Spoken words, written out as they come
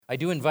I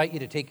do invite you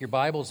to take your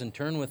Bibles and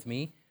turn with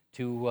me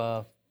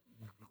to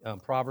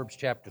Proverbs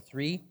chapter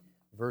 3,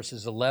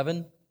 verses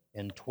 11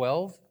 and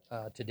 12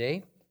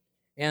 today.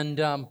 And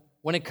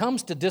when it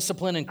comes to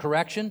discipline and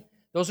correction,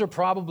 those are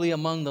probably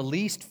among the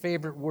least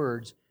favorite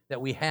words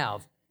that we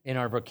have in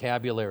our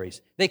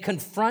vocabularies. They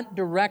confront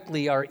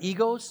directly our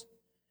egos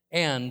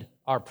and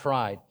our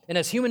pride. And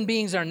as human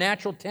beings, our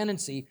natural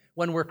tendency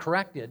when we're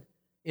corrected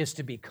is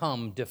to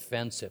become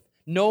defensive.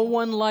 No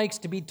one likes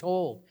to be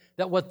told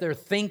that what they're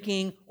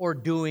thinking or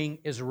doing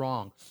is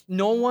wrong.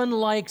 No one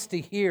likes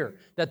to hear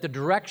that the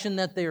direction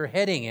that they are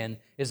heading in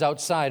is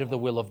outside of the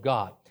will of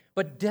God.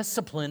 But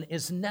discipline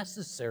is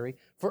necessary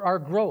for our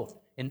growth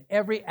in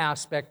every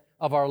aspect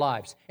of our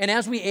lives. And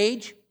as we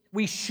age,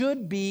 we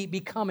should be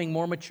becoming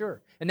more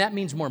mature. And that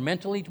means more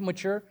mentally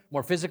mature,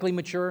 more physically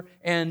mature,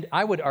 and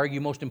I would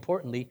argue, most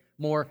importantly,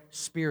 more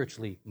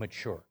spiritually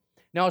mature.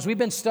 Now, as we've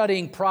been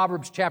studying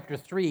Proverbs chapter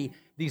 3,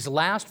 these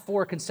last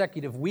 4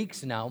 consecutive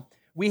weeks now,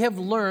 we have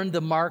learned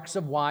the marks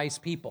of wise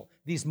people,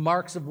 these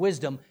marks of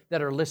wisdom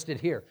that are listed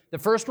here. The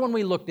first one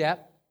we looked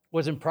at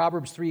was in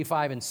Proverbs 3,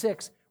 5, and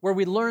 6, where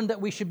we learned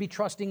that we should be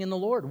trusting in the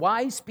Lord.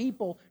 Wise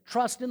people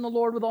trust in the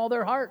Lord with all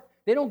their heart.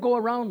 They don't go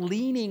around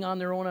leaning on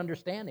their own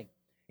understanding.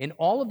 In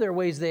all of their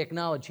ways, they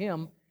acknowledge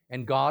Him,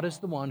 and God is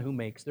the one who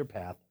makes their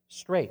path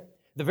straight.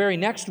 The very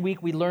next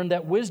week, we learned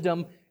that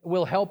wisdom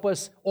will help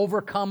us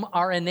overcome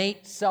our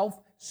innate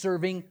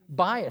self-serving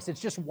bias. It's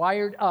just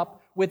wired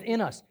up within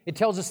us. It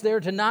tells us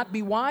there to not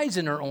be wise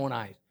in our own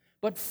eyes,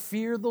 but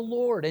fear the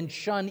Lord and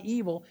shun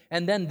evil,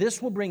 and then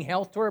this will bring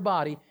health to our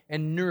body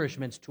and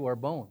nourishments to our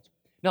bones.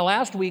 Now,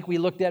 last week, we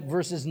looked at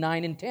verses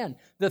 9 and 10,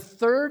 the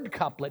third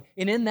couplet,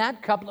 and in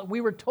that couplet,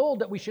 we were told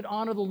that we should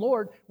honor the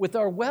Lord with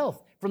our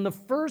wealth from the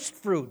first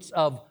fruits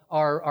of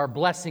our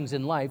blessings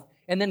in life,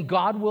 and then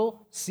God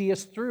will see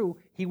us through.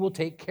 He will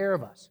take care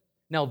of us.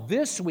 Now,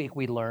 this week,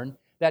 we learned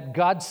that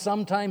God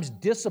sometimes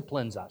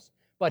disciplines us,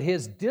 but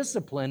His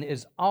discipline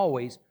is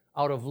always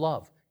out of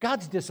love.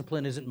 God's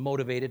discipline isn't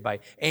motivated by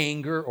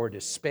anger or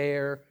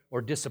despair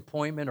or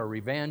disappointment or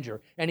revenge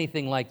or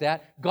anything like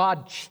that.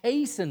 God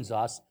chastens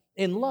us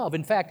in love.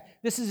 In fact,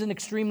 this is an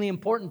extremely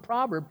important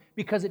proverb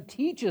because it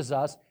teaches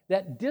us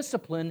that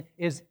discipline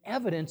is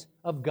evidence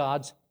of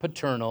God's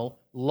paternal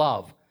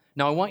love.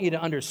 Now, I want you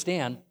to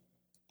understand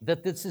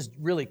that this is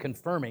really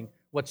confirming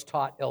what's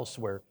taught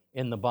elsewhere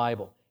in the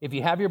Bible. If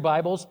you have your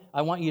Bibles,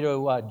 I want you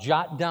to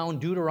jot down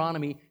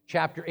Deuteronomy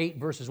chapter 8,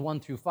 verses 1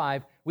 through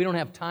 5. We don't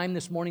have time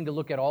this morning to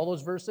look at all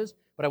those verses,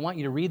 but I want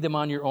you to read them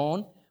on your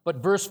own. But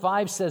verse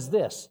 5 says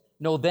this,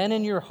 "Know then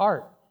in your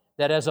heart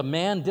that as a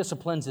man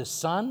disciplines his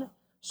son,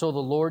 so the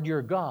Lord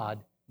your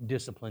God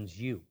disciplines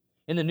you."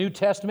 In the New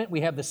Testament,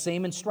 we have the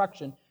same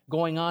instruction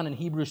going on in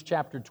Hebrews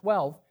chapter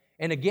 12.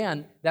 And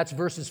again, that's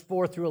verses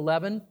 4 through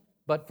 11.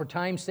 But for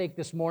time's sake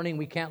this morning,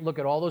 we can't look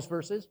at all those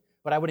verses.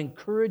 But I would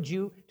encourage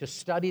you to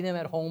study them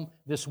at home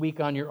this week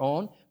on your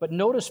own. But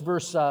notice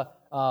verse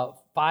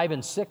 5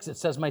 and 6. It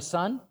says, "My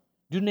son,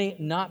 do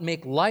not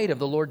make light of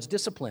the Lord's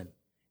discipline,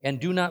 and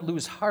do not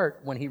lose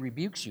heart when He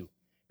rebukes you,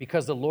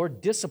 because the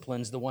Lord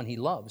disciplines the one He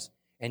loves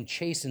and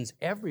chastens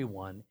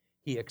everyone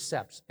He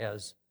accepts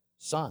as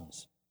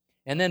sons."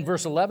 And then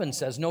verse 11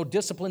 says, "No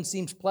discipline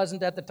seems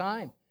pleasant at the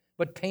time,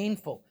 but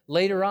painful.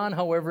 Later on,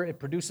 however, it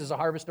produces a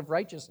harvest of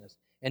righteousness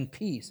and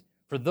peace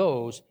for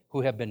those who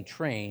have been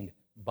trained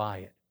by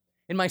it."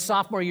 In my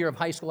sophomore year of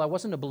high school, I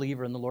wasn't a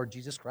believer in the Lord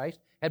Jesus Christ.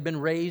 I had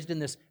been raised in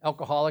this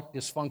alcoholic,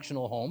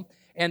 dysfunctional home,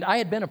 and I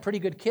had been a pretty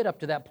good kid up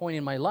to that point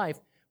in my life,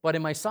 but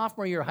in my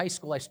sophomore year of high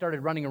school, I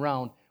started running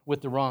around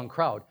with the wrong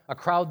crowd, a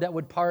crowd that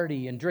would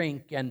party and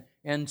drink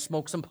and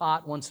smoke some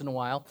pot once in a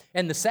while.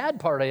 And the sad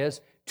part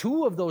is,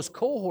 2 of those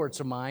cohorts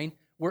of mine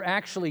were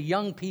actually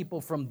young people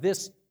from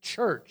this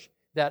church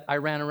that I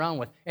ran around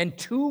with, and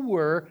 2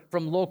 were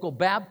from local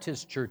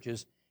Baptist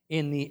churches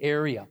in the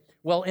area.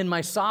 Well, in my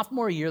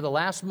sophomore year, the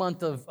last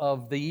month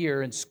of the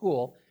year in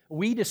school,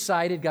 we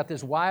decided, got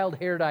this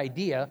wild-haired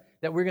idea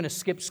that we're going to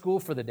skip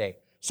school for the day.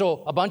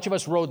 So a bunch of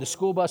us rode the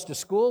school bus to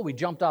school. We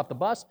jumped off the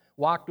bus,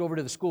 walked over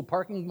to the school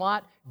parking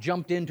lot,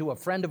 jumped into a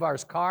friend of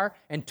ours' car,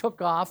 and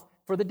took off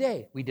for the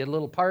day. We did a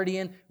little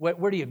partying.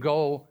 Where do you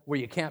go where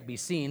you can't be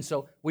seen?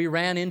 So we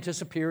ran into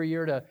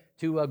Superior to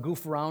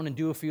goof around and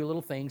do a few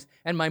little things.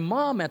 And my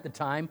mom at the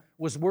time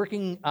was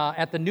working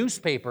at the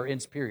newspaper in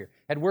Superior,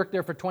 had worked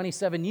there for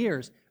 27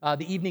 years,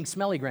 the Evening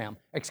Smellygram,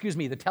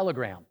 the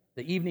Telegram.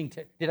 The evening,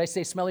 did I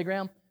say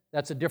Smellygram?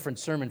 That's a different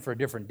sermon for a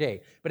different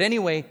day. But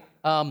anyway,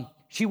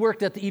 she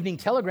worked at the Evening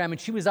Telegram, and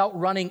she was out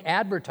running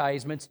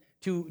advertisements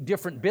to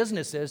different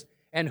businesses.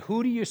 And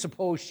who do you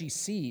suppose she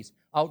sees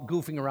out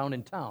goofing around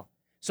in town?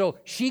 So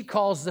she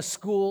calls the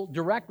school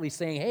directly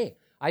saying, "Hey,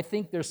 I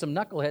think there's some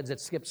knuckleheads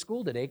that skipped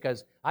school today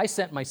because I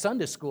sent my son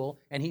to school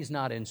and he's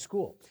not in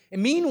school."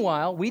 And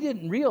meanwhile, we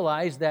didn't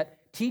realize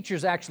that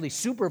teachers actually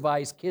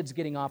supervise kids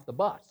getting off the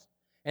bus.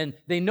 And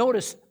they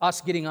noticed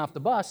us getting off the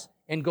bus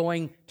and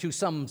going to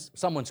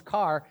someone's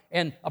car,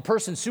 and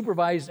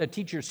a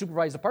teacher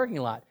supervised the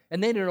parking lot.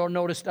 And they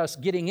noticed us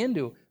getting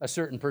into a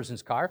certain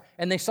person's car,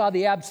 and they saw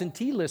the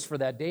absentee list for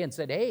that day and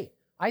said, "Hey,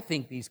 I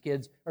think these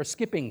kids are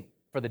skipping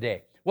for the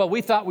day. Well,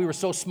 we thought we were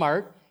so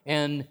smart,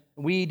 and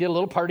we did a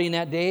little partying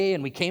that day,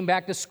 and we came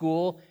back to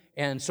school,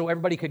 and so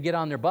everybody could get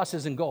on their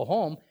buses and go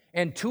home,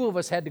 and 2 of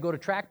us had to go to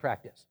track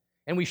practice.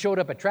 And we showed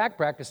up at track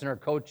practice, and our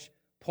coach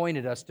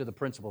pointed us to the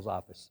principal's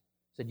office,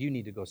 said, "You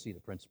need to go see the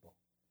principal."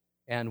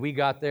 And we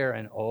got there,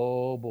 and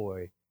oh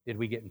boy, did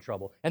we get in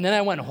trouble. And then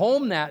I went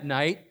home that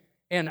night,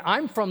 and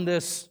I'm from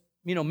this,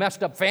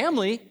 messed up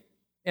family,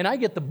 and I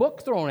get the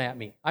book thrown at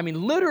me. I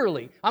mean,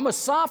 literally, I'm a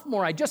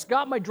sophomore. I just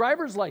got my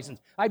driver's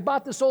license. I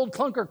bought this old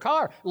clunker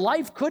car.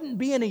 Life couldn't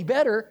be any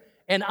better,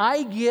 and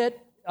I get,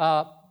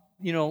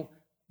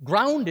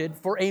 grounded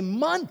for a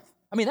month.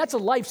 I mean, that's a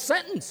life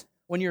sentence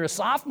when you're a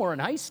sophomore in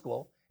high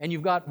school and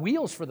you've got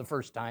wheels for the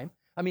first time.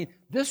 I mean,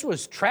 this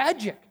was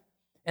tragic.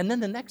 And then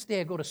the next day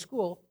I go to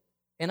school,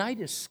 and I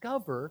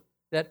discover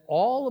that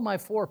all of my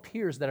 4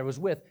 peers that I was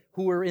with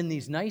who were in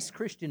these nice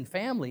Christian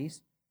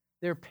families,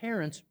 their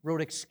parents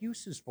wrote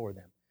excuses for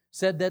them,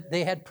 said that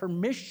they had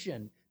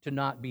permission to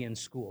not be in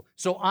school.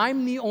 So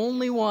I'm the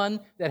only one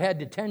that had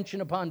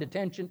detention upon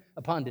detention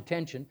upon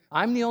detention.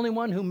 I'm the only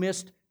one who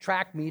missed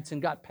track meets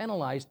and got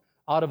penalized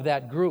out of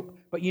that group.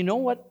 But you know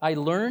what I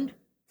learned?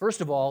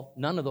 First of all,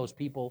 none of those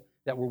people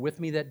that were with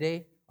me that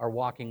day are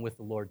walking with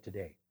the Lord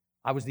today.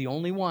 I was the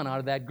only one out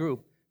of that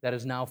group that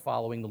is now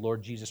following the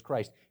Lord Jesus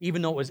Christ,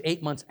 even though it was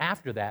 8 months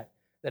after that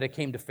I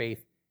came to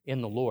faith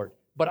in the Lord.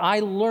 But I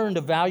learned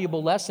a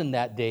valuable lesson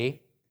that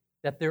day,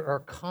 that there are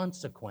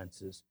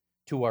consequences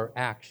to our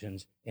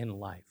actions in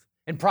life.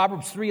 And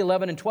Proverbs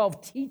 3:11 and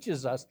 12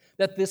 teaches us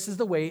that this is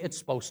the way it's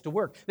supposed to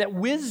work. That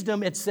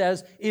wisdom, it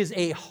says, is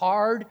a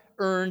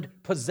hard-earned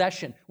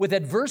possession, with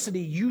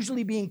adversity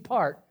usually being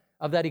part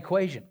of that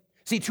equation.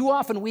 See, too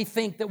often we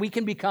think that we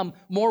can become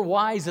more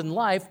wise in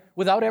life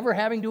without ever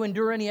having to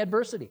endure any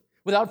adversity,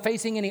 without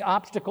facing any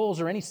obstacles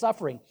or any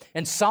suffering.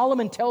 And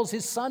Solomon tells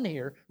his son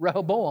here,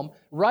 Rehoboam,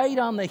 right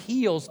on the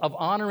heels of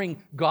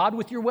honoring God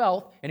with your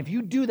wealth, and if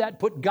you do that,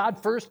 put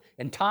God first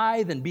and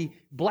tithe and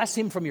bless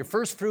him from your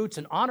first fruits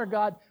and honor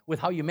God with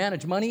how you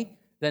manage money,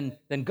 then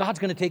God's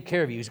going to take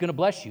care of you. He's going to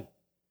bless you.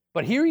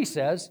 But here he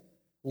says,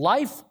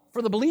 life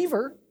for the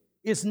believer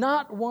is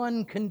not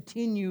one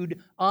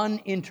continued,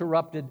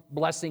 uninterrupted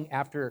blessing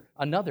after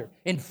another.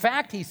 In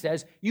fact, he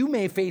says, you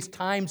may face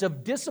times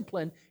of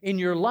discipline in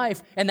your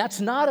life, and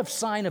that's not a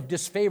sign of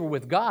disfavor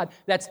with God.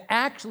 That's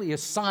actually a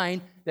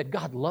sign that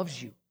God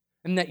loves you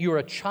and that you're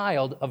a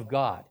child of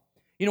God.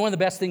 You know, one of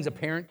the best things a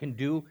parent can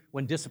do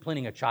when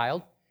disciplining a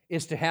child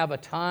is to have a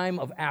time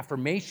of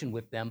affirmation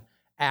with them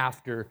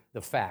after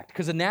the fact.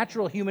 Because a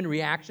natural human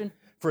reaction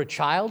for a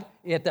child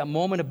at that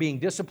moment of being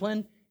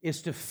disciplined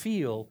is to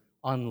feel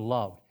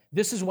unloved.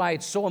 This is why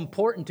it's so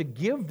important to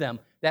give them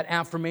that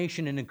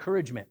affirmation and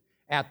encouragement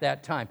at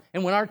that time.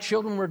 And when our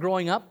children were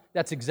growing up,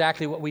 that's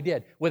exactly what we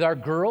did. With our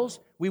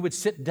girls, we would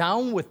sit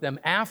down with them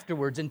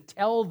afterwards and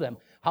tell them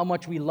how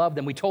much we loved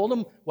them. We told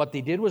them what they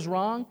did was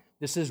wrong,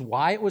 this is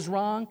why it was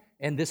wrong,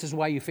 and this is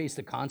why you face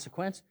the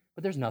consequence,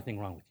 but there's nothing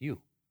wrong with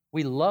you.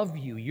 We love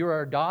you. You're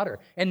our daughter.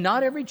 And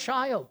not every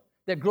child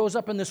that grows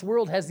up in this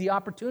world has the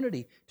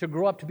opportunity to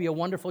grow up to be a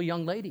wonderful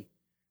young lady.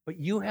 But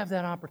you have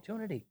that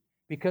opportunity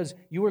because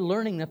you are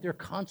learning that there are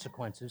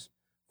consequences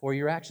for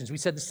your actions. We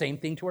said the same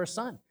thing to our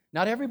son.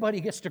 Not everybody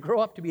gets to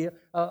grow up to be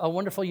a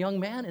wonderful young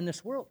man in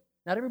this world.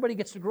 Not everybody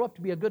gets to grow up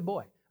to be a good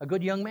boy, a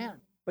good young man.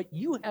 But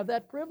you have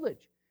that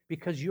privilege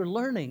because you're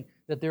learning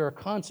that there are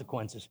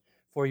consequences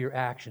for your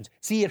actions.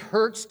 See, it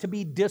hurts to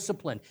be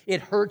disciplined.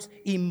 It hurts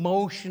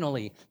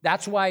emotionally.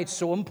 That's why it's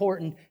so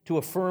important to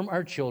affirm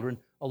our children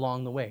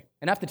along the way.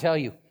 And I have to tell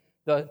you,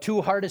 the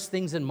 2 hardest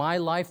things in my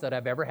life that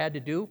I've ever had to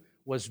do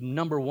was,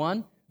 number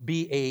 1,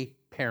 be a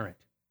parent,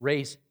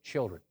 raise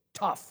children.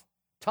 Tough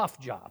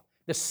job.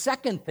 The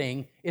second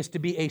thing is to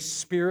be a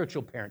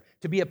spiritual parent,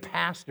 to be a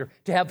pastor,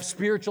 to have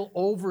spiritual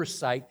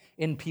oversight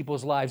in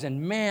people's lives.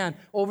 And man,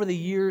 over the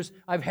years,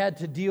 I've had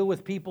to deal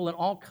with people in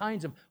all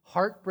kinds of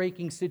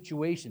heartbreaking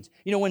situations.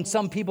 You know, when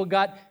some people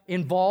got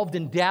involved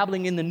in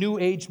dabbling in the New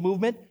Age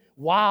movement,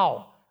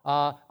 wow,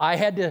 I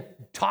had to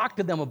talk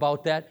to them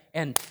about that,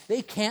 and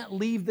they can't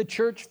leave the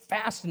church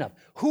fast enough.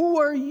 Who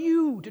are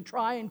you to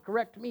try and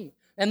correct me?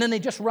 And then they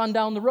just run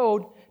down the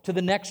road to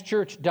the next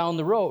church down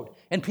the road.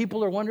 And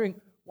people are wondering,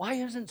 why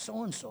isn't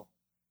so-and-so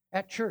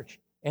at church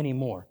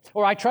anymore?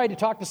 Or I tried to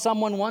talk to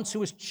someone once who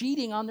was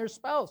cheating on their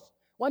spouse.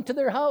 Went to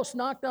their house,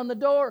 knocked on the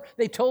door.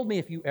 They told me,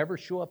 if you ever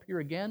show up here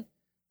again,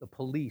 the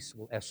police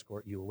will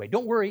escort you away.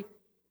 Don't worry,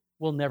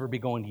 we'll never be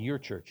going to your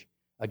church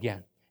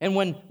again. And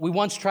when we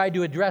once tried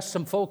to address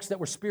some folks that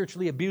were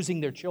spiritually abusing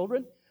their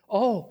children,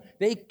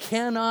 they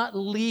cannot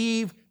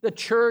leave the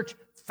church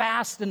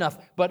fast enough.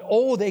 But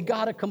they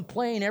got to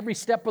complain every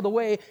step of the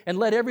way and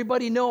let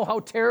everybody know how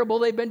terrible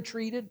they've been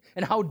treated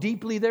and how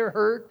deeply they're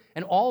hurt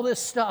and all this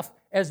stuff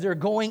as they're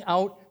going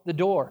out the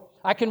door.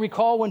 I can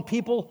recall when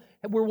people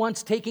were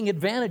once taking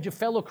advantage of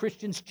fellow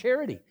Christians'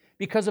 charity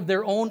because of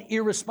their own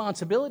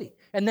irresponsibility.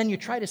 And then you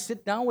try to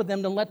sit down with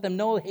them to let them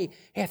know, hey,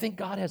 I think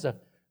God has a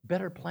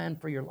better plan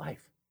for your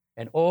life.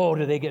 And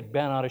do they get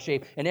bent out of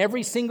shape. And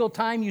every single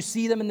time you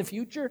see them in the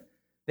future,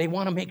 They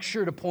want to make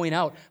sure to point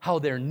out how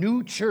their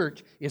new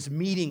church is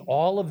meeting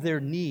all of their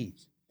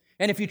needs.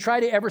 And if you try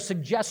to ever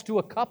suggest to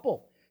a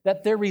couple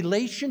that their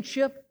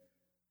relationship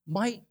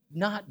might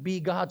not be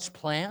God's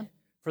plan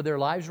for their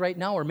lives right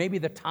now, or maybe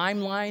the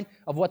timeline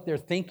of what they're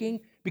thinking,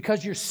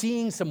 because you're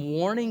seeing some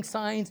warning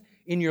signs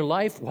in your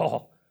life,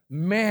 well,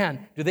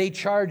 man, do they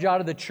charge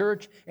out of the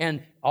church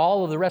and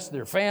all of the rest of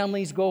their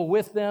families go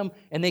with them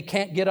and they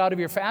can't get out of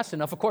here fast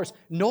enough. Of course,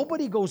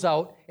 nobody goes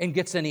out and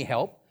gets any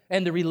help,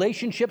 and the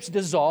relationships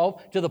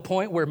dissolve to the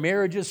point where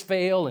marriages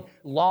fail and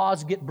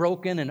laws get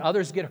broken and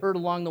others get hurt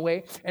along the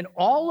way. And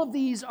all of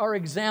these are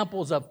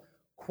examples of,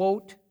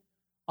 quote,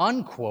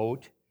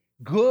 unquote,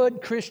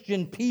 good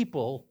Christian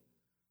people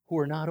who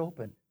are not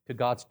open to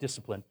God's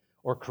discipline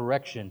or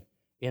correction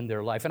in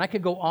their life. And I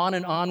could go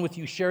on with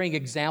you sharing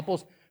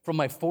examples from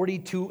my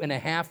 42 and a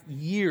half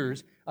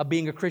years of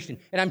being a Christian.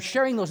 And I'm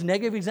sharing those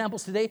negative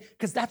examples today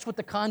because that's what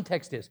the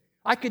context is.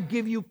 I could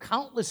give you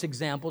countless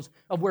examples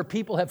of where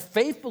people have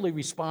faithfully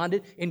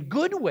responded in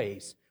good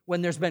ways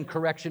when there's been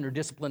correction or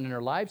discipline in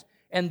their lives,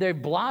 and they're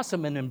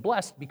blossoming and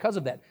blessed because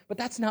of that. But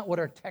that's not what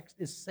our text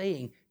is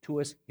saying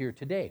to us here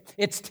today.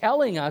 It's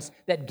telling us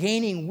that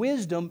gaining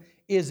wisdom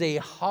is a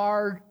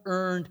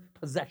hard-earned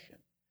possession,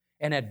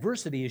 and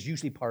adversity is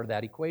usually part of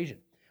that equation.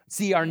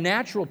 See, our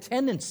natural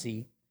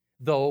tendency,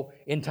 though,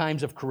 in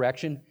times of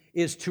correction,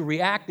 is to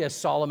react, as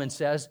Solomon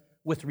says,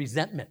 with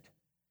resentment,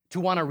 to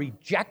want to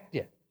reject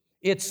it.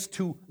 It's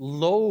to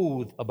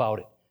loathe about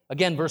it.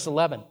 Again, verse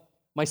 11,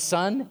 my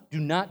son, do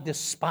not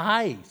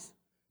despise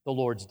the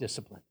Lord's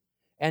discipline,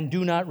 and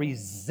do not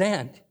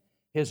resent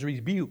his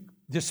rebuke.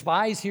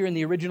 Despise here in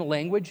the original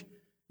language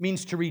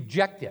means to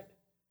reject it.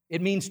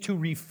 It means to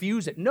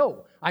refuse it.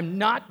 No, I'm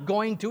not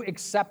going to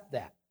accept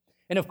that.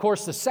 And of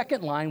course, the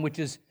second line, which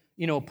is,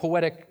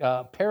 poetic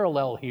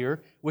parallel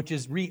here, which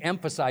is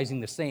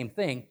re-emphasizing the same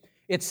thing.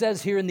 It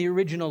says here in the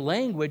original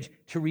language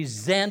to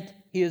resent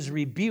his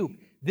rebuke.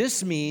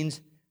 This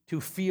means to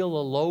feel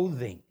a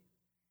loathing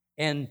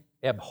and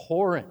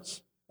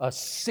abhorrence, a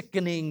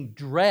sickening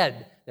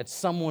dread that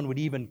someone would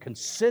even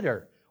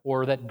consider,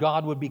 or that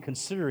God would be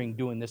considering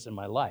doing this in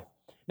my life.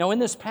 Now, in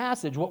this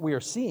passage, what we are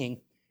seeing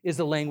is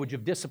the language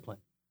of discipline.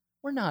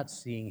 We're not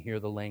seeing here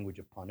the language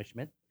of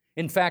punishment.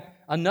 In fact,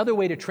 another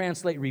way to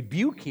translate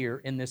rebuke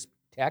here in this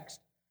text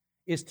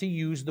is to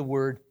use the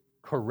word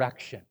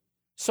correction.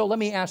 So let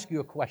me ask you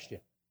a question.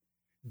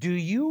 Do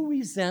you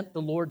resent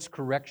the Lord's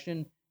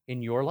correction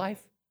in your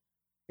life?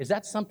 Is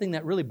that something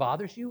that really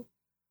bothers you?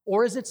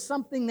 Or is it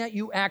something that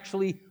you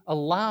actually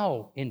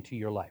allow into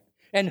your life?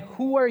 And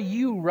who are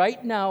you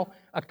right now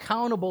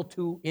accountable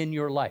to in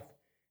your life?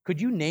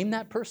 Could you name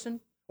that person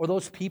or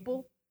those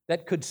people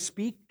that could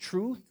speak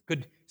truth,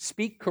 could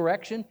speak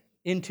correction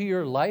into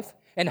your life?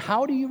 And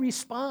how do you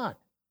respond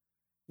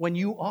when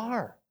you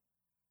are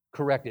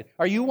corrected?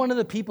 Are you one of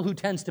the people who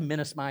tends to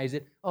minimize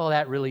it? Oh,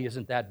 that really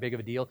isn't that big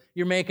of a deal.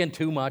 You're making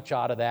too much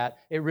out of that.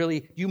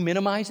 Do you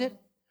minimize it?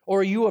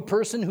 Or are you a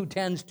person who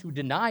tends to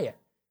deny it?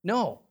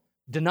 No,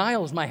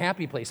 denial is my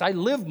happy place. I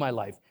live my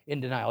life in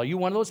denial. Are you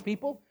one of those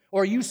people?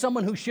 Or are you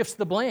someone who shifts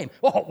the blame?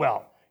 Oh,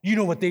 well, you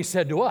know what they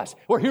said to us,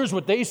 or here's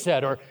what they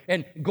said,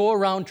 and go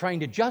around trying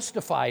to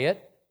justify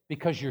it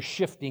because you're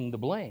shifting the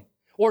blame.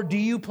 Or do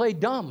you play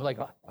dumb? Like,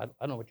 I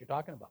don't know what you're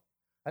talking about.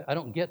 I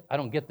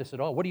don't get this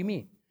at all. What do you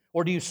mean?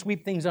 Or do you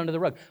sweep things under the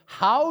rug?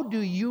 How do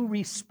you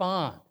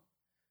respond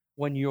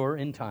when you're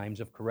in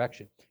times of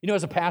correction?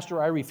 As a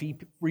pastor, I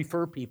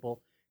refer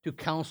people to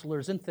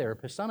counselors and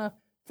therapists on a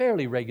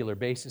fairly regular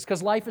basis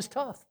because life is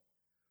tough.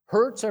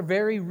 Hurts are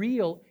very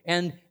real,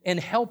 and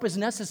help is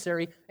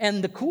necessary.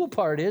 And the cool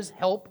part is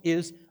help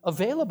is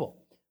available.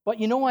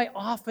 But I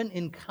often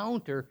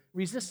encounter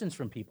resistance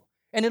from people.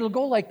 And it'll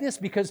go like this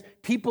because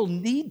people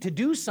need to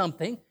do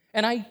something,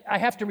 and I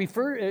have to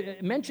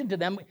mention to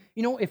them,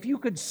 if you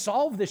could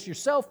solve this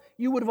yourself,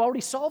 you would have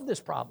already solved this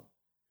problem.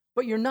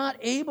 But you're not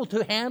able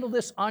to handle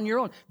this on your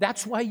own.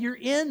 That's why you're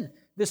in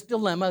this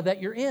dilemma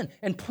that you're in.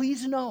 And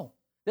please know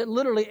that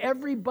literally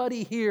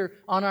everybody here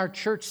on our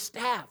church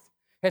staff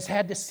has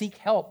had to seek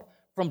help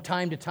from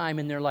time to time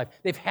in their life.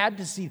 They've had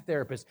to see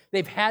therapists.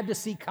 They've had to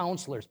see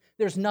counselors.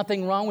 There's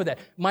nothing wrong with that.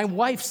 My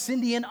wife,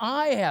 Cindy, and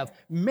I have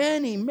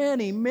many,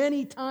 many,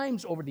 many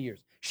times over the years.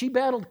 She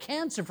battled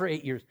cancer for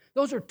 8 years.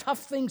 Those are tough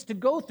things to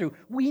go through.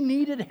 We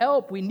needed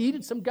help. We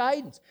needed some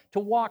guidance to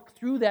walk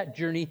through that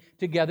journey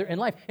together in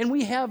life. And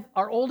we have,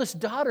 our oldest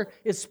daughter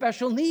is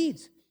special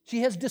needs.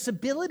 She has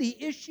disability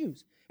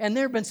issues. And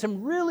there have been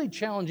some really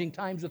challenging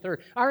times with her.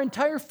 Our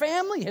entire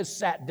family has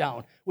sat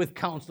down with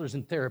counselors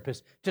and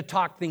therapists to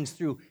talk things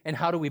through and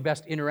how do we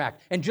best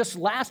interact. And just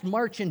last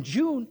March and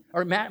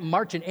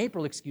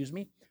April,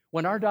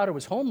 when our daughter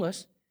was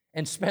homeless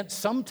and spent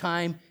some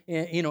time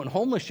in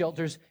homeless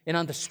shelters and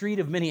on the street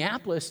of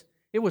Minneapolis,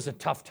 it was a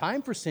tough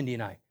time for Cindy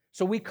and I.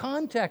 So we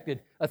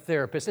contacted a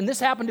therapist, and this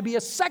happened to be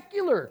a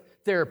secular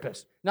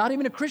therapist, not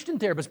even a Christian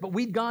therapist, but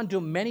we'd gone to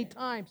him many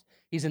times.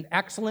 He's an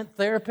excellent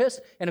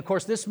therapist, and of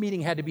course this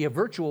meeting had to be a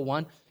virtual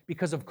one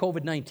because of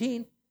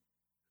COVID-19.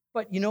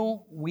 But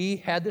we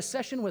had this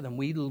session with him.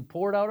 We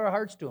poured out our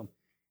hearts to him.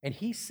 And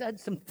he said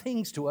some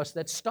things to us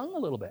that stung a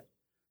little bit.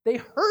 They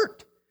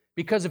hurt,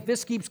 because if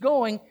this keeps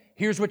going,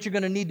 here's what you're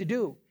going to need to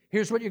do.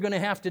 Here's what you're going to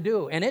have to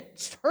do. And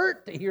it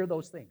hurt to hear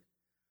those things.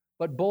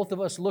 But both of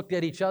us looked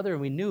at each other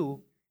and we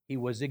knew he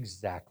was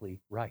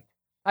exactly right.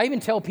 I even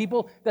tell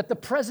people that the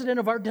president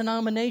of our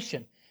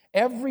denomination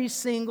every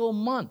single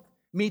month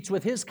meets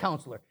with his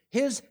counselor,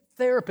 his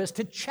therapist,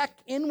 to check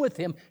in with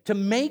him to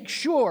make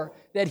sure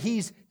that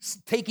he's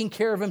taking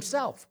care of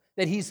himself,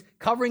 that he's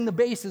covering the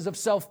bases of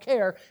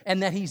self-care,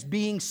 and that he's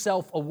being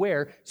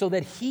self-aware so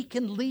that he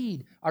can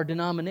lead our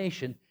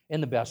denomination in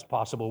the best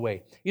possible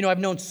way. You know, I've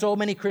known so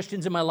many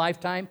Christians in my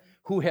lifetime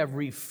who have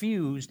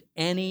refused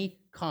any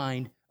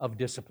kind of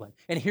discipline.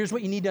 And here's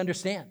what you need to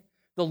understand.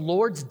 The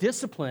Lord's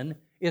discipline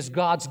is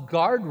God's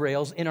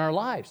guardrails in our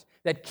lives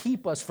that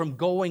keep us from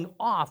going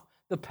off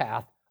the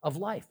path of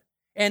life.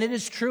 And it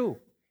is true.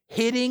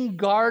 Hitting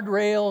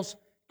guardrails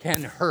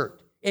can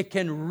hurt. It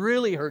can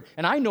really hurt.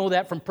 And I know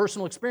that from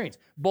personal experience,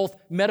 both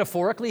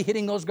metaphorically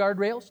hitting those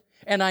guardrails,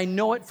 and I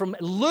know it from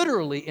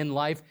literally in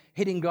life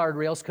hitting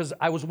guardrails, because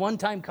I was one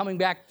time coming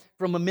back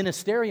from a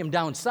ministerium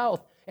down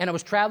south, and I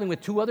was traveling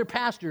with two other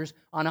pastors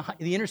on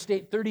the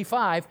Interstate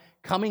 35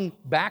 coming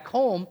back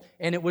home,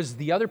 and it was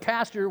the other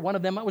pastor, one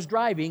of them I was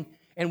driving,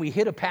 and we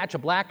hit a patch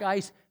of black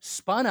ice,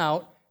 spun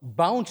out,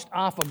 bounced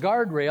off a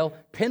guardrail,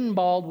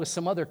 pinballed with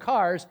some other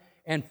cars,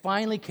 and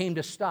finally came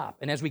to stop.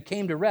 And as we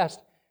came to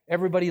rest,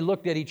 everybody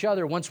looked at each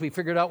other once we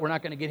figured out we're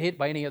not going to get hit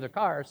by any other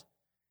cars,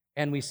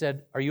 and we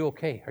said, "Are you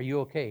okay? Are you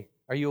okay?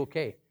 Are you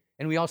okay?"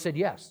 And we all said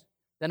yes.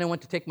 Then I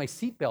went to take my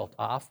seatbelt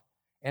off,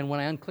 and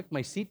when I unclicked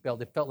my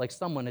seatbelt, it felt like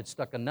someone had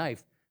stuck a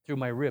knife through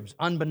my ribs.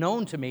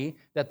 Unbeknown to me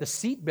that the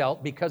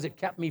seatbelt, because it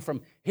kept me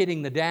from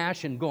hitting the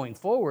dash and going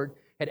forward,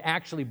 had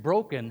actually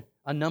broken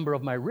a number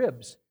of my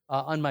ribs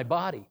on my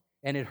body.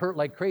 And it hurt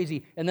like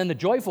crazy. And then the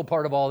joyful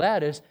part of all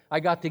that is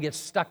I got to get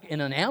stuck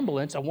in an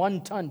ambulance, a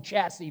 1-ton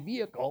chassis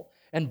vehicle,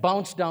 and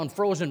bounce down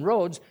frozen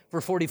roads for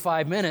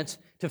 45 minutes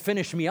to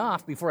finish me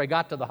off before I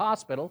got to the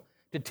hospital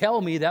to tell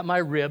me that my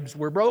ribs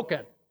were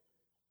broken.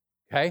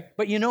 Okay?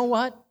 But you know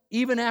what?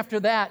 Even after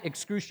that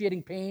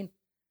excruciating pain,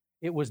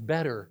 it was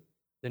better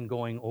than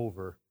going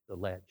over the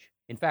ledge.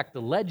 In fact,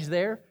 the ledge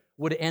there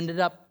would have ended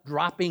up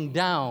dropping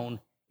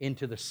down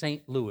into the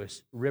St.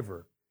 Louis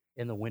River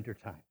in the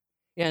wintertime.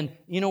 And,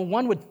 you know,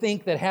 one would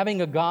think that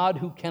having a God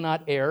who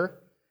cannot err,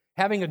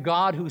 having a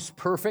God who's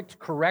perfect,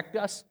 correct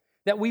us,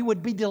 that we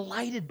would be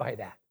delighted by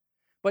that.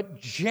 But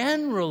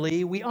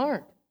generally, we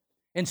aren't.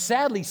 And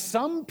sadly,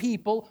 some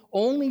people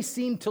only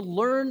seem to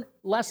learn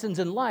lessons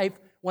in life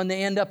when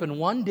they end up in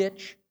one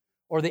ditch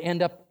or they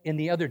end up in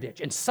the other ditch.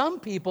 And some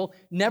people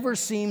never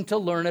seem to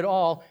learn at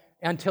all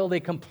until they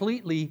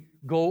completely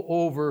go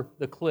over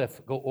the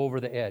cliff, go over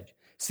the edge.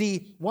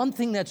 See, one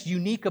thing that's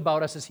unique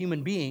about us as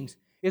human beings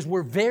is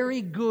we're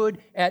very good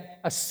at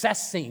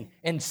assessing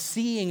and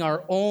seeing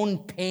our own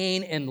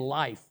pain in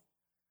life,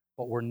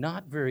 but we're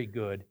not very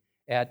good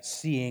at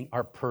seeing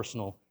our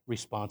personal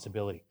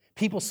responsibility.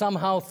 People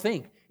somehow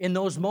think in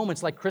those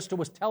moments, like Krista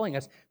was telling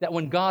us, that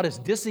when God is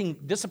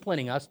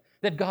disciplining us,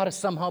 that God is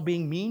somehow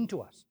being mean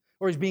to us,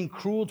 or he's being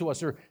cruel to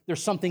us, or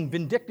there's something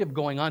vindictive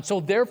going on. So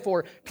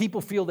therefore,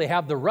 people feel they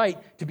have the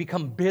right to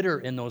become bitter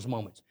in those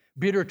moments.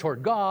 Bitter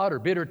toward God, or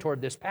bitter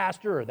toward this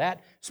pastor, or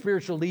that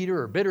spiritual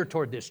leader, or bitter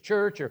toward this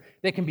church, or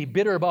they can be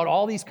bitter about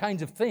all these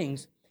kinds of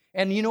things.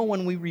 And you know,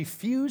 when we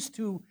refuse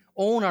to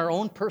own our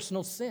own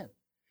personal sin,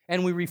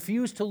 and we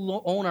refuse to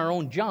own our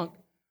own junk,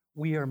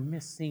 we are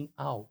missing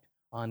out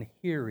on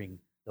hearing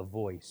the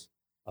voice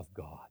of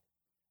God.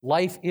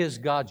 Life is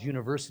God's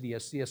university,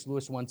 as C.S.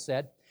 Lewis once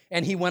said.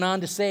 And he went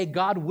on to say,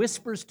 God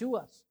whispers to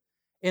us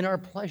in our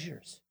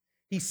pleasures.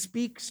 He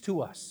speaks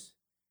to us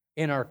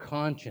in our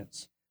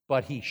conscience,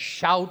 but he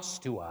shouts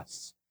to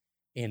us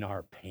in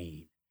our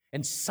pain.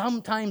 And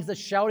sometimes the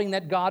shouting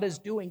that God is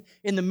doing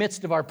in the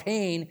midst of our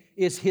pain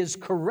is his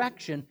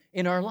correction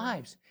in our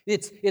lives.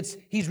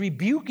 He's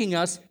rebuking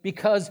us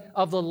because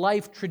of the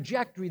life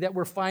trajectory that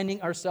we're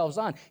finding ourselves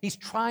on. He's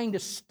trying to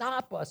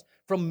stop us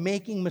from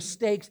making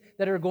mistakes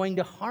that are going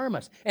to harm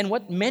us. And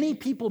what many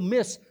people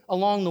miss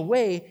along the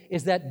way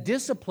is that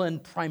discipline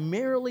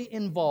primarily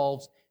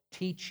involves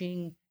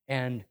teaching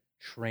and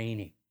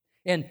training.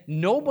 And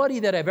nobody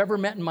that I've ever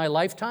met in my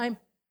lifetime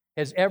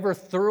has ever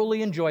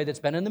thoroughly enjoyed, that's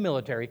been in the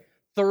military,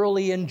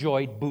 thoroughly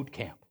enjoyed boot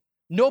camp.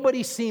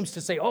 Nobody seems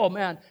to say, "Oh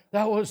man,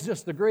 that was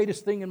just the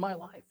greatest thing in my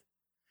life."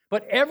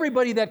 But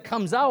everybody that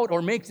comes out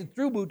or makes it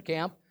through boot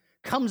camp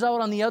comes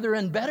out on the other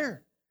end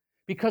better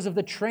because of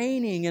the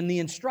training and the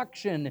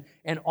instruction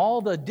and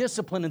all the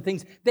discipline and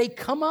things. They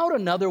come out,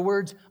 in other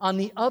words, on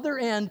the other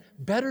end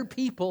better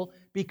people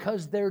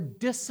because they're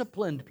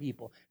disciplined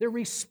people. They're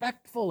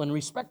respectful and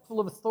respectful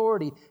of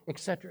authority,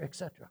 etc.,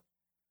 etc.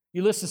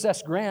 Ulysses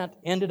S. Grant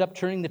ended up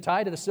turning the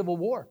tide of the Civil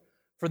War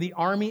for the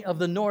Army of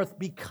the North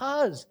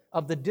because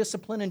of the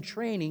discipline and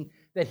training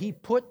that he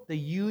put the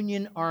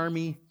Union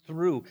Army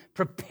through,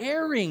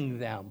 preparing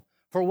them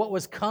for what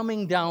was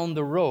coming down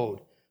the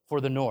road for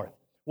the North.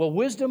 Well,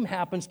 wisdom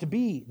happens to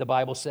be, the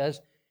Bible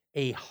says,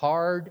 a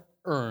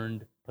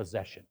hard-earned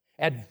possession.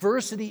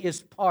 Adversity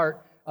is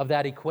part of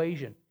that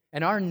equation.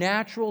 And our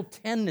natural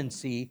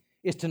tendency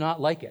is to not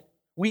like it.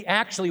 We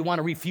actually want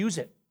to refuse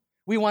it.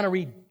 We want to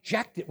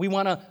reject it. We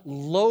want to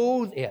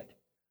loathe it.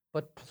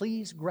 But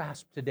please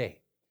grasp today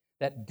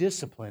that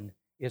discipline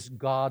is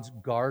God's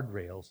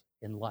guardrails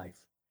in life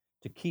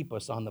to keep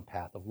us on the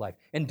path of life.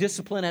 And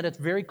discipline at its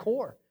very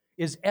core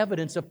is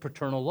evidence of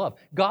paternal love.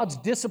 God's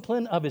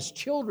discipline of His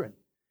children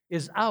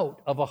is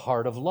out of a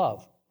heart of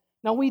love.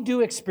 Now, we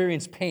do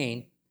experience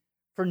pain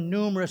for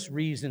numerous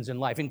reasons in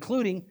life,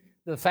 including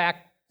the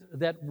fact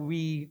that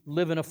we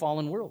live in a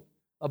fallen world,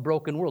 a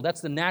broken world.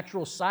 That's the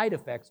natural side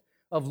effects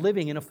of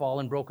living in a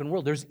fallen, broken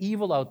world. There's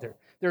evil out there.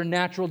 There are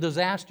natural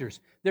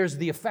disasters. There's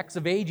the effects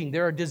of aging.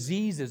 There are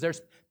diseases.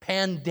 There's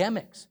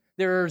pandemics.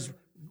 There's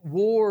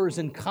wars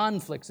and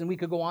conflicts, and we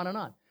could go on and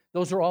on.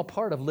 Those are all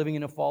part of living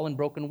in a fallen,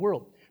 broken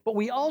world. But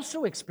we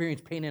also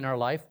experience pain in our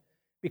life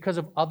because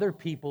of other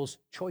people's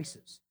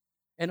choices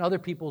and other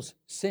people's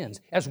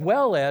sins, as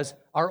well as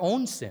our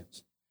own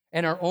sins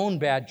and our own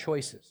bad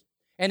choices.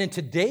 And in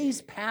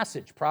today's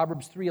passage,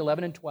 Proverbs 3,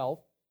 11 and 12,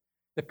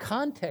 the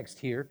context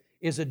here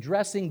is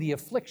addressing the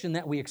affliction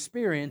that we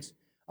experience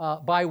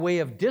by way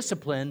of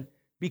discipline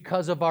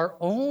because of our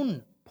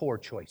own poor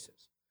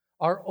choices,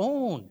 our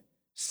own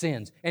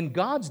sins. And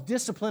God's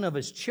discipline of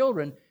His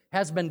children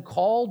has been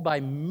called by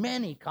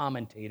many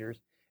commentators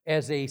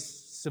as a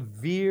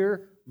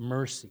severe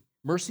mercy.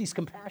 Mercy's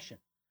compassion.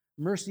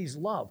 Mercy's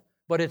love.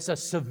 But it's a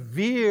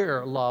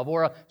severe love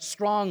or a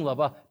strong love,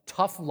 a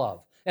tough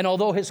love. And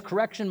although His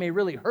correction may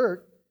really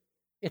hurt,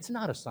 it's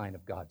not a sign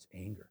of God's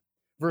anger.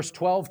 Verse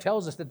 12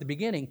 tells us at the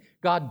beginning,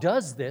 God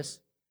does this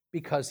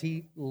because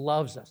He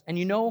loves us. And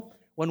you know,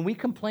 when we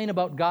complain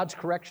about God's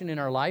correction in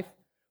our life,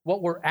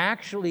 what we're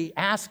actually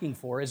asking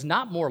for is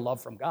not more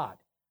love from God.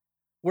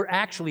 We're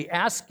actually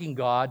asking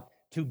God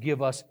to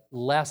give us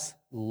less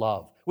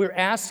love. We're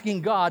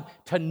asking God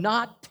to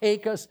not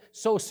take us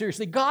so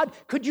seriously. God,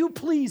 could you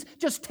please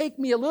just take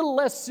me a little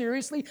less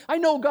seriously? I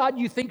know, God,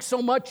 you think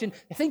so much and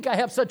think I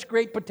have such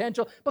great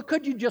potential, but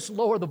could you just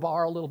lower the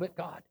bar a little bit,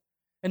 God,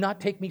 and not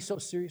take me so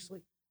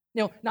seriously?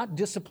 You know, not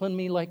discipline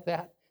me like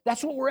that.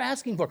 That's what we're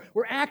asking for.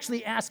 We're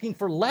actually asking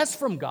for less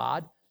from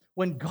God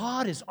when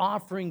God is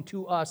offering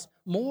to us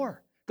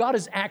more. God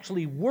is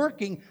actually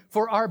working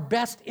for our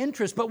best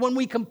interest. But when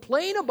we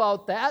complain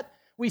about that,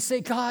 we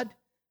say, God,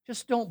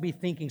 just don't be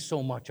thinking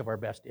so much of our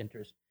best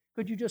interest.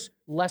 Could you just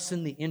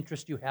lessen the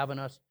interest you have in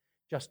us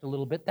just a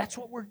little bit? That's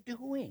what we're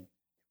doing.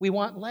 We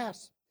want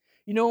less.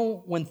 You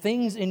know, when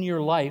things in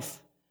your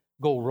life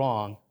go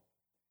wrong,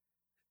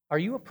 are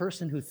you a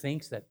person who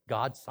thinks that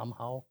God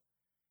somehow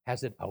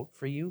has it out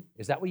for you?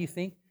 Is that what you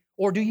think?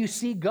 Or do you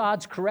see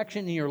God's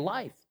correction in your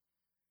life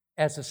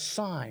as a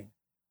sign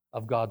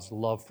of God's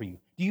love for you?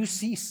 Do you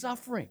see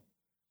suffering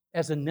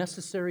as a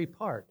necessary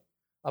part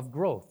of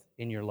growth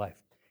in your life?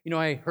 You know,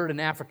 I heard an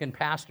African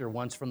pastor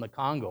once from the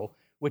Congo,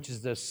 which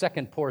is the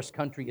second poorest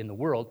country in the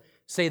world,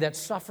 say that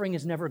suffering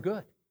is never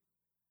good.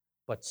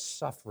 But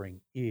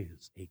suffering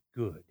is a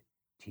good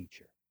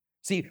teacher.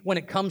 See, when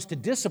it comes to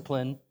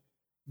discipline,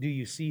 do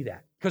you see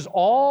that? Because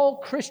all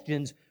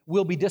Christians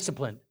will be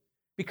disciplined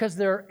because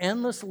there are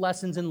endless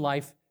lessons in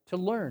life to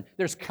learn.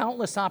 There's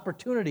countless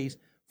opportunities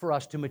for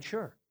us to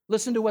mature.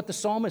 Listen to what the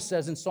psalmist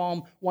says in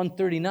Psalm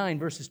 139,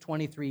 verses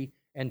 23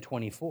 and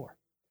 24.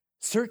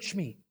 Search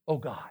me, O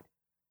God,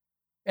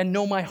 and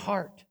know my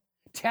heart.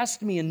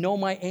 Test me and know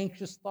my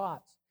anxious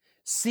thoughts.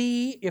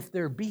 See if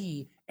there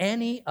be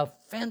any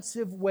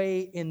offensive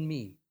way in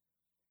me,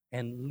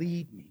 and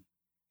lead me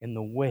in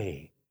the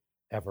way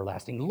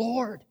everlasting.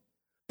 Lord,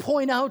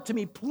 point out to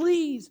me,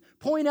 please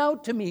point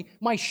out to me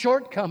my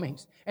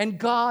shortcomings. And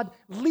God,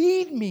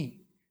 lead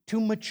me to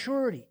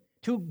maturity,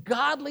 to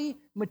godly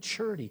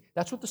maturity.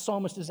 That's what the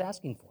psalmist is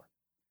asking for.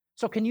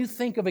 So can you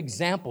think of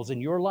examples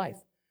in your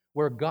life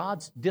where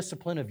God's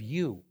discipline of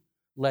you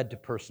led to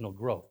personal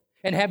growth?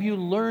 And have you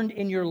learned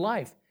in your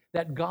life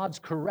that God's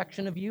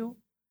correction of you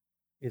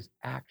is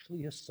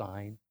actually a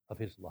sign of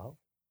His love?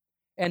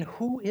 And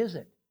who is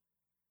it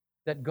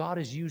that God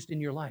has used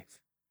in your life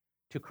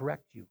to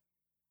correct you?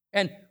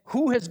 And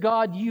who has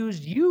God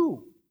used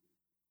you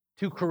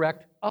to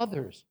correct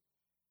others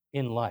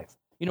in life?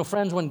 You know,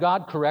 friends, when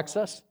God corrects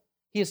us,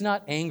 He is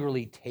not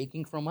angrily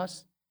taking from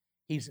us.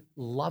 He's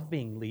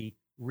lovingly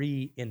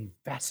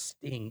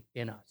reinvesting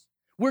in us.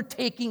 We're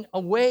taking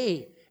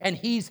away, and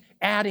He's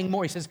adding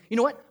more. He says, you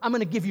know what? I'm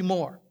going to give you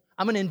more.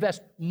 I'm going to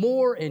invest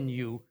more in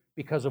you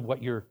because of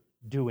what you're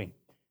doing.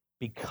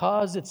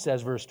 Because it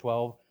says, verse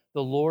 12,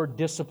 the Lord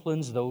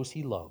disciplines those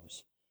He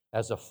loves,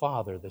 as a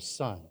father the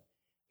son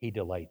He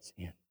delights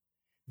in.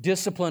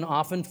 Discipline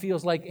often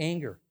feels like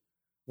anger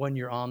when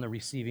you're on the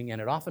receiving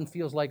end. It often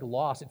feels like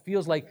loss. It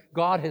feels like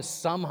God has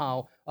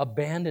somehow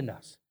abandoned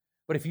us.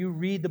 But if you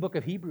read the book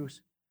of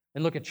Hebrews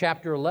and look at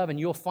chapter 11,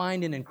 you'll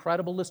find an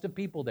incredible list of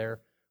people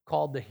there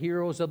called the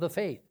heroes of the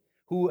faith,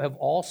 who have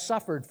all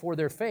suffered for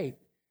their faith.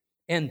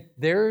 And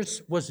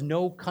theirs was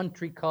no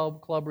country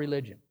club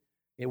religion.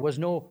 It was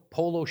no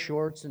polo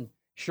shorts and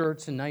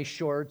nice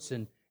shorts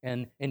and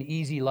and an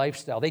easy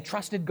lifestyle. They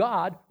trusted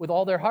God with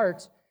all their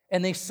hearts,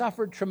 and they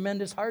suffered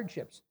tremendous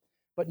hardships.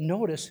 But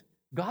notice,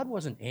 God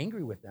wasn't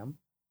angry with them.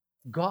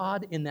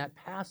 God, in that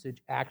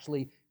passage,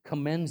 actually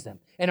commends them.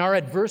 And our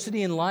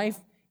adversity in life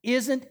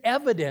isn't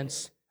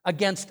evidence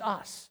against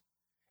us.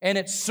 And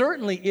it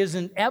certainly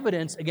isn't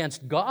evidence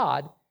against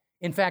God.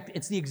 In fact,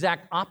 it's the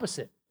exact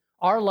opposite.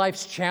 Our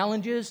life's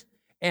challenges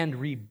and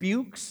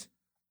rebukes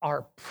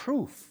are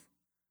proof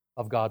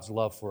of God's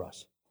love for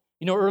us.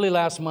 You know, early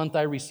last month,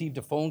 I received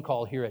a phone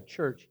call here at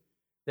church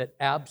that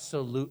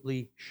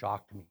absolutely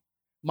shocked me.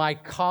 My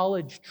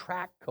college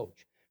track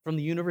coach from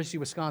the University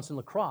of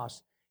Wisconsin-La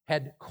Crosse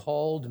had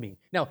called me.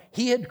 Now,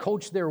 he had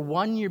coached there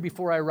 1 year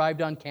before I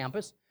arrived on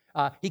campus.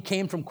 He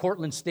came from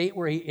Cortland State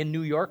in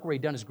New York, where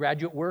he'd done his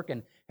graduate work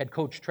and had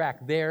coached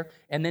track there.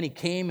 And then he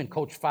came and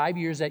coached 5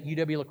 years at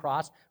UW-La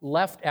Crosse,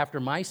 left after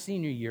my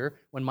senior year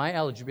when my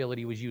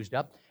eligibility was used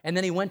up. And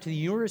then he went to the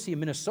University of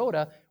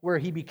Minnesota, where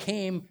he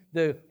became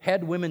the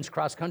head women's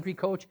cross-country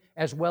coach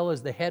as well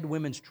as the head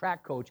women's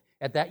track coach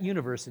at that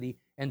university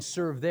and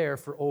served there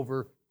for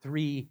over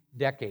 3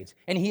 decades.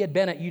 And he had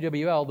been at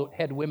UWL, the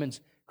head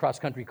women's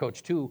cross-country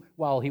coach too,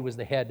 while he was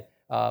the head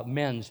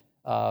men's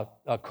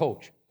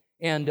coach.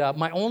 And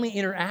my only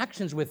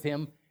interactions with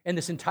him in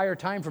this entire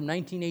time from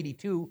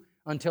 1982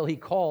 until he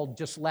called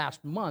just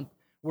last month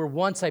were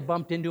once I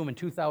bumped into him in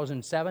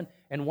 2007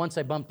 and once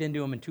I bumped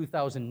into him in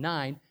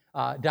 2009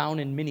 down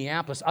in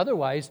Minneapolis.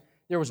 Otherwise,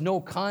 there was no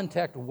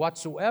contact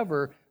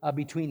whatsoever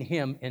between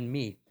him and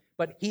me.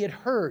 But he had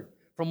heard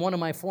from one of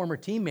my former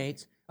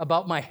teammates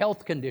about my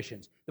health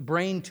conditions, the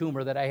brain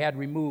tumor that I had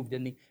removed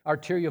and the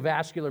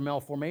arteriovascular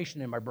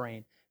malformation in my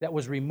brain that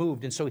was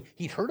removed. And so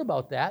he'd heard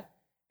about that,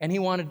 and he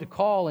wanted to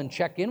call and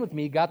check in with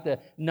me. He got the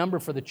number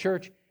for the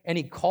church, and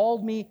he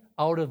called me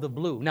out of the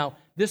blue. Now,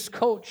 this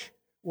coach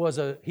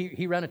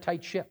he ran a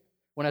tight ship.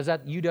 When I was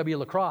at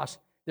UW-La Crosse,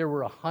 there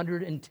were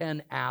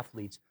 110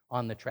 athletes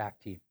on the track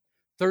team.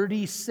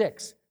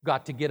 36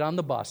 got to get on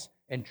the bus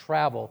and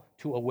travel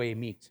to away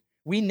meets.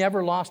 We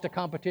never lost a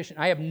competition.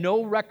 I have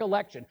no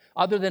recollection,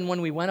 other than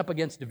when we went up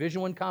against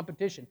Division I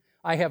competition.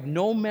 I have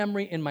no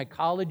memory in my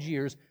college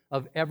years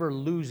of ever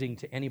losing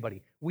to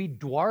anybody. We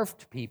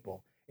dwarfed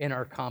people in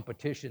our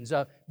competitions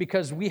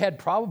because we had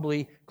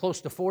probably close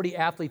to 40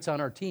 athletes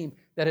on our team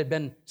that had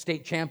been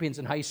state champions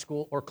in high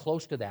school or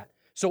close to that.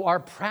 So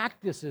our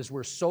practices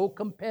were so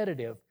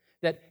competitive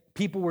that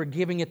people were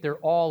giving it their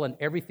all in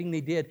everything they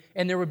did,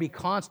 and there would be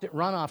constant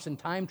runoffs and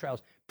time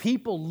trials.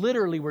 People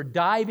literally were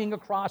diving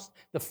across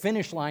the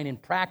finish line in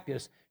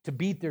practice to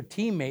beat their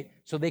teammate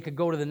so they could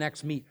go to the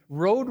next meet.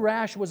 Road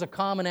rash was a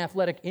common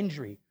athletic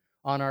injury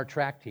on our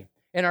track team.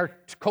 And our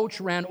coach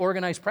ran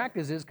organized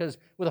practices because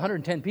with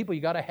 110 people,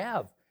 you got to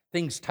have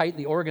things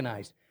tightly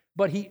organized.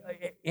 But he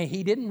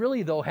didn't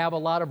really, though, have a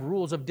lot of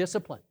rules of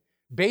discipline.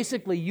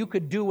 Basically, you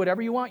could do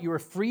whatever you want. You were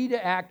free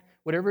to act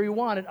whatever you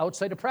wanted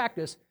outside of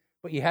practice,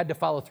 but you had to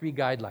follow 3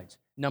 guidelines.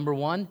 Number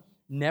 1,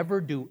 never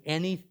do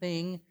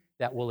anything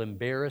that will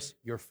embarrass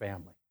your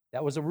family.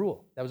 That was a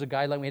rule. That was a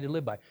guideline we had to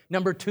live by.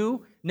 Number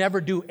 2,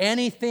 never do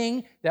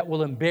anything that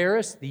will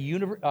embarrass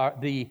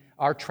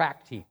our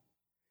track team.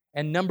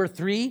 And number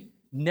 3,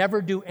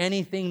 never do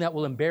anything that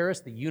will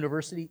embarrass the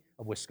University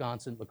of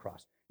Wisconsin-La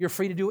Crosse. You're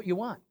free to do what you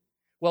want.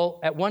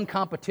 Well, at one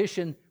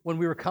competition, when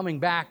we were coming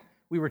back,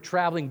 we were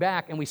traveling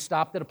back, and we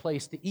stopped at a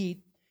place to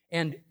eat,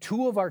 and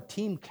 2 of our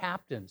team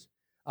captains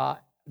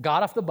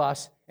got off the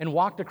bus and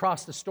walked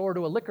across the store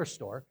to a liquor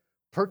store,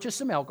 purchased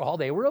some alcohol.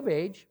 They were of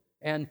age,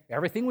 and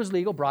everything was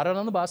legal, brought it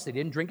on the bus. They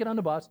didn't drink it on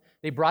the bus.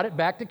 They brought it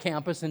back to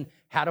campus and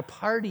had a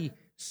party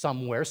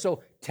somewhere.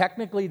 So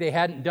technically, they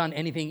hadn't done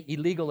anything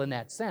illegal in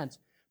that sense,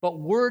 but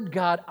word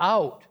got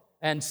out,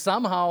 and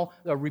somehow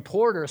a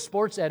reporter, a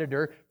sports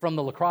editor from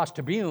the La Crosse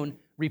Tribune,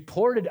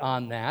 reported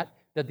on that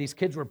these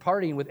kids were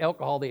partying with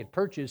alcohol they had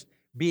purchased,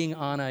 being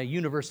on a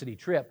university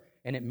trip,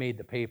 and it made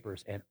the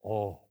papers, and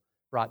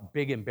brought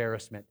big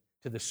embarrassment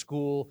to the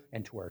school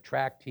and to our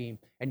track team.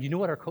 And you know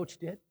what our coach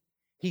did?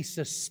 He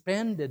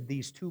suspended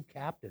these 2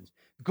 captains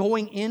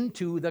going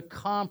into the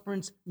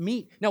conference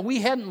meet. Now, we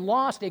hadn't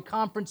lost a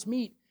conference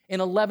meet in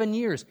 11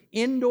 years,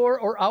 indoor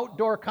or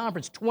outdoor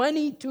conference,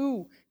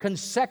 22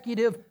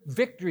 consecutive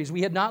victories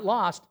we had not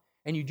lost,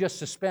 and you just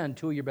suspend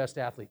 2 of your best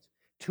athletes,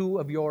 2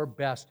 of your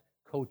best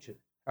coaches,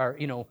 or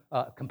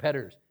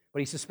competitors. But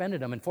he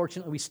suspended them, and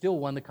fortunately, we still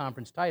won the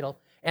conference title.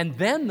 And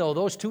then, though,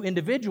 those 2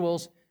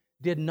 individuals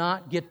did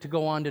not get to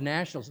go on to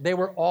nationals. They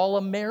were all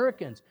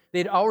Americans.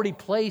 They'd already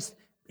placed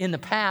in the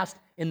past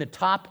in the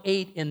top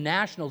 8 in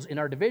nationals in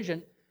our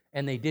division,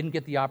 and they didn't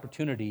get the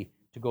opportunity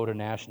to go to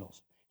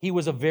nationals. He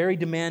was a very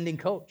demanding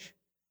coach,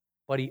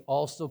 but he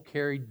also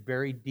cared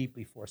very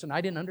deeply for us. And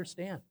I didn't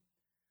understand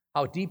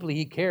how deeply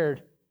he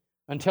cared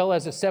until,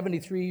 as a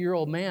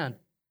 73-year-old man,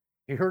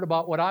 he heard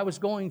about what I was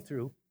going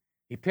through.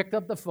 He picked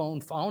up the phone,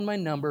 found my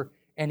number,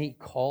 and he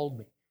called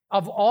me.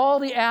 Of all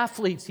the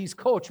athletes he's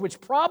coached, which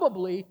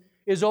probably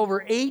is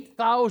over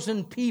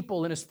 8,000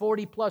 people in his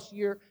 40-plus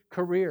year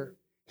career,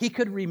 he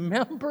could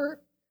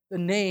remember the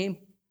name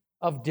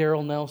of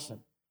Darrell Nelson.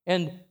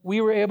 And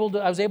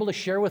I was able to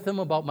share with him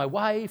about my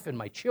wife and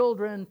my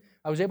children.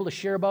 I was able to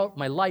share about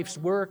my life's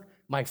work,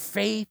 my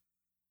faith,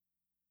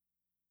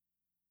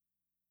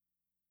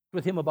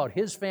 with him about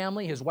his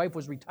family. His wife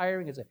was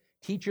retiring as a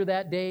teacher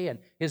that day, and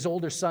his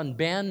older son,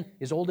 Ben,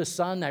 his oldest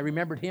son, I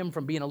remembered him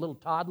from being a little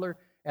toddler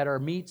at our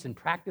meets and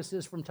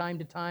practices from time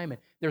to time.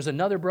 And there's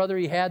another brother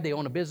he had. They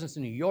own a business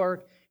in New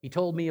York. He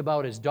told me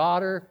about his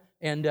daughter,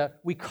 and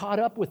we caught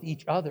up with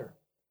each other.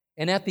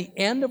 And at the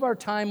end of our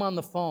time on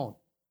the phone,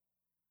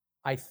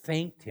 I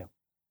thanked him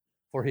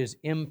for his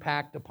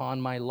impact upon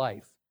my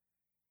life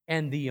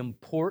and the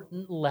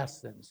important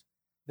lessons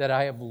that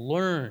I have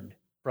learned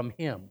from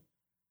him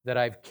that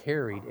I've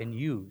carried and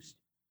used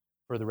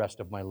for the rest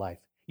of my life.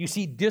 You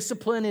see,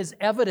 discipline is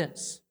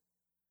evidence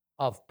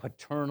of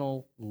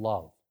paternal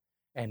love.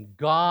 And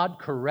God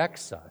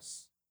corrects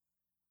us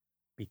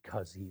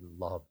because He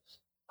loves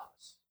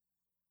us.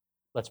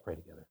 Let's pray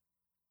together.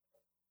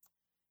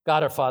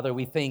 God our Father,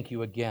 we thank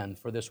You again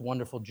for this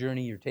wonderful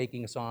journey You're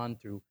taking us on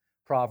through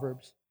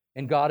Proverbs.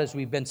 And God, as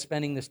we've been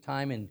spending this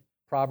time in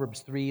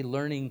Proverbs 3,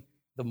 learning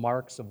the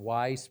marks of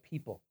wise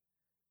people,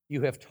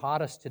 You have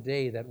taught us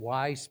today that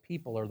wise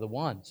people are the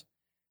ones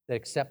that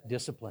accept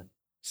discipline.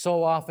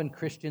 So often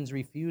Christians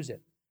refuse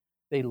it.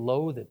 They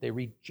loathe it. They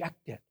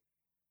reject it.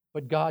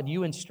 But God,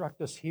 You instruct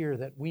us here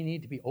that we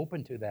need to be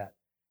open to that.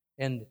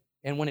 And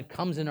when it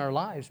comes in our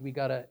lives, we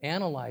got to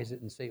analyze it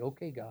and say,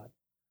 okay, God,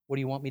 what do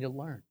You want me to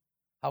learn?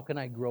 How can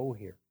I grow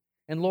here?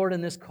 And Lord,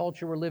 in this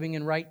culture we're living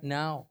in right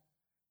now,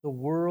 the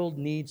world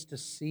needs to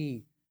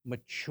see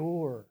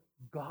mature,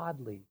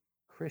 godly,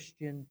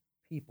 Christian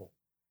people.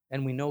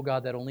 And we know,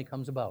 God, that only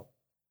comes about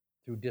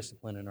through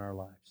discipline in our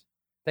lives.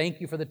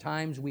 Thank You for the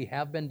times we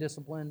have been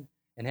disciplined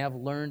and have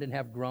learned and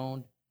have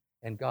grown.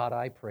 And God,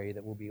 I pray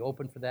that we'll be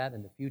open for that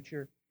in the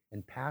future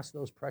and pass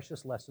those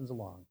precious lessons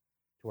along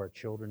to our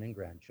children and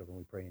grandchildren.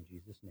 We pray in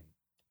Jesus' name.